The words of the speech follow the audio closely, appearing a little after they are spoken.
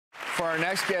For our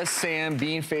next guest, Sam,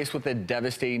 being faced with a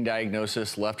devastating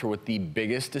diagnosis left her with the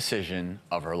biggest decision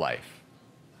of her life.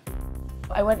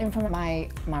 I went in for my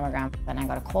mammogram and I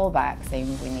got a call back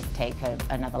saying we need to take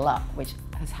another look, which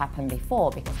has happened before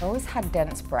because I always had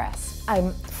dense breasts.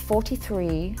 I'm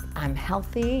 43, I'm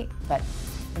healthy, but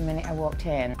the minute I walked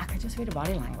in, I could just read her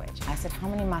body language. I said, how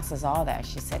many masses are there?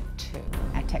 She said 2.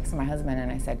 I texted my husband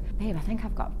and I said, babe, I think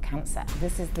I've got cancer.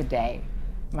 This is the day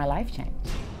my life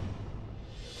changed.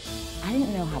 I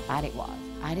didn't know how bad it was.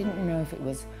 I didn't know if it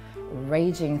was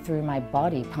raging through my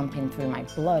body, pumping through my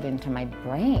blood into my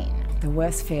brain. The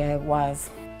worst fear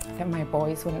was that my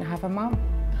boys wouldn't have a mom.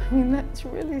 I mean, that's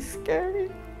really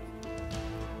scary.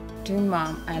 Dear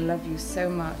Mom, I love you so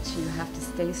much. You have to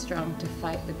stay strong to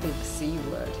fight the big C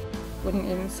word. Wouldn't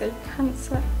even say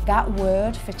cancer. That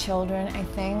word for children, I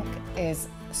think, is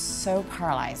so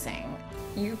paralyzing.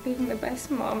 You've been the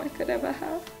best mom I could ever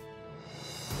have.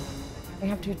 You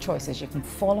have 2 choices. You can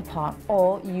fall apart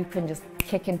or you can just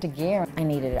kick into gear. I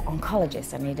needed an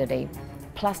oncologist. I needed a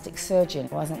plastic surgeon.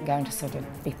 I wasn't going to sort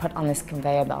of be put on this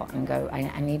conveyor belt and go.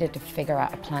 I needed to figure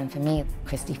out a plan for me.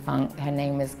 Kristi Funk, her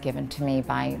name was given to me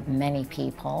by many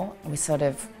people. We sort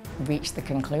of reached the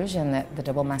conclusion that the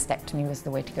double mastectomy was the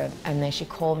way to go. And then she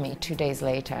called me 2 days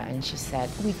later and she said,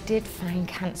 we did find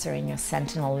cancer in your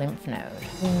sentinel lymph node.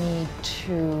 We need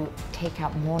to take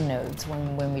out more nodes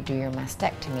when we do your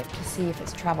mastectomy to see if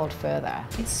it's traveled further.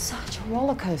 It's such a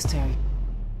roller coaster.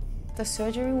 The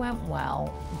surgery went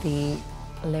well. The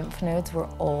lymph nodes were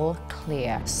all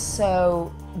clear.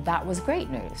 So that was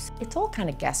great news. It's all kind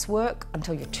of guesswork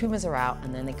until your tumors are out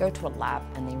and then they go to a lab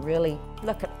and they really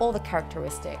look at all the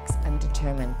characteristics and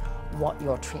determine what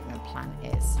your treatment plan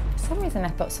is. For some reason I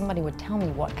thought somebody would tell me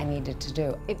what I needed to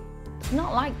do. It's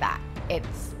not like that.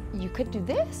 It's you could do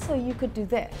this or you could do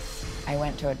this. I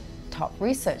went to a top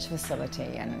research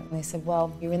facility and they said,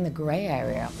 well, you're in the gray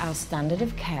area. Our standard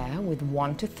of care with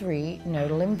 1 to 3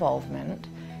 nodal involvement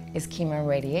is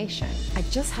chemoradiation. I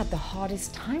just had the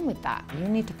hardest time with that. You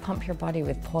need to pump your body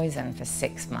with poison for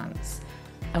 6 months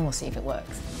and we'll see if it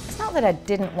works. It's not that I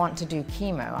didn't want to do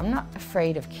chemo. I'm not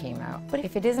afraid of chemo, but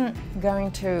if it isn't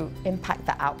going to impact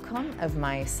the outcome of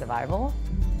my survival,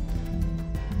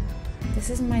 this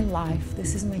is my life,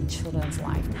 this is my children's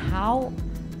life. How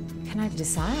can I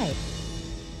decide?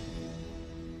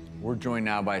 We're joined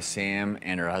now by Sam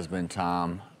and her husband,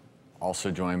 Tom,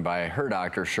 also joined by her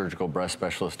doctor, surgical breast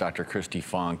specialist, Dr. Kristi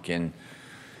Funk. And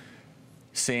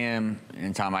Sam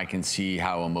and Tom, I can see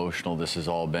how emotional this has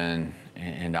all been.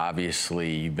 And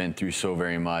obviously, you've been through so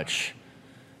very much.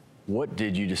 What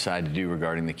did you decide to do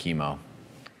regarding the chemo?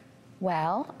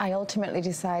 Well, I ultimately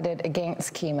decided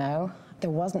against chemo. There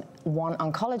wasn't one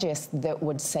oncologist that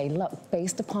would say, look,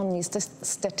 based upon these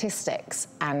statistics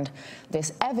and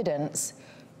this evidence,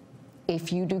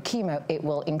 if you do chemo, it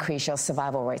will increase your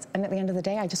survival rates. And at the end of the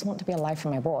day, I just want to be alive for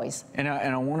my boys. And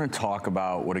I want to talk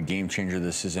about what a game changer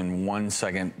this is in 1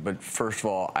 second. But first of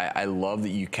all, I love that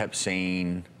you kept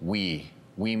saying we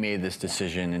made this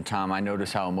decision. And Tom, I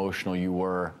noticed how emotional you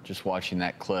were just watching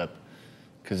that clip,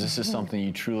 because this is something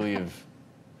you truly have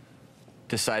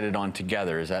decided on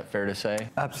together. Is that fair to say?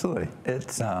 Absolutely.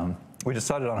 It's we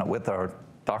decided on it with our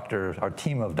doctors, our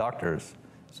team of doctors.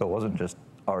 So it wasn't just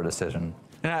our decision.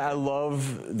 And I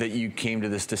love that you came to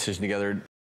this decision together.